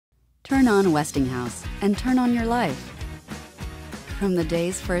Turn on Westinghouse and turn on your life. From the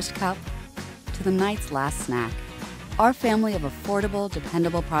day's first cup to the night's last snack, our family of affordable,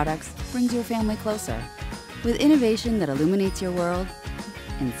 dependable products brings your family closer with innovation that illuminates your world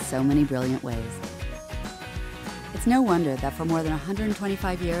in so many brilliant ways. It's no wonder that for more than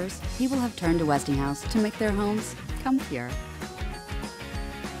 125 years, people have turned to Westinghouse to make their homes comfier,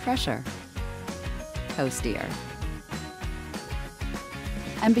 fresher, toastier.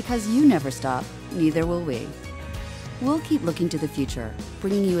 And because you never stop, neither will we. We'll keep looking to the future,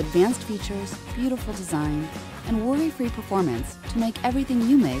 bringing you advanced features, beautiful design, and worry-free performance to make everything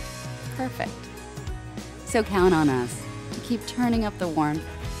you make perfect. So count on us to keep turning up the warmth,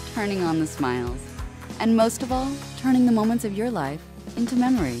 turning on the smiles, and most of all, turning the moments of your life into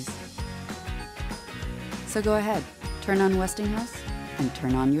memories. So go ahead, turn on Westinghouse and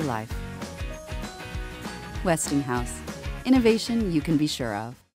turn on your life. Westinghouse, innovation you can be sure of.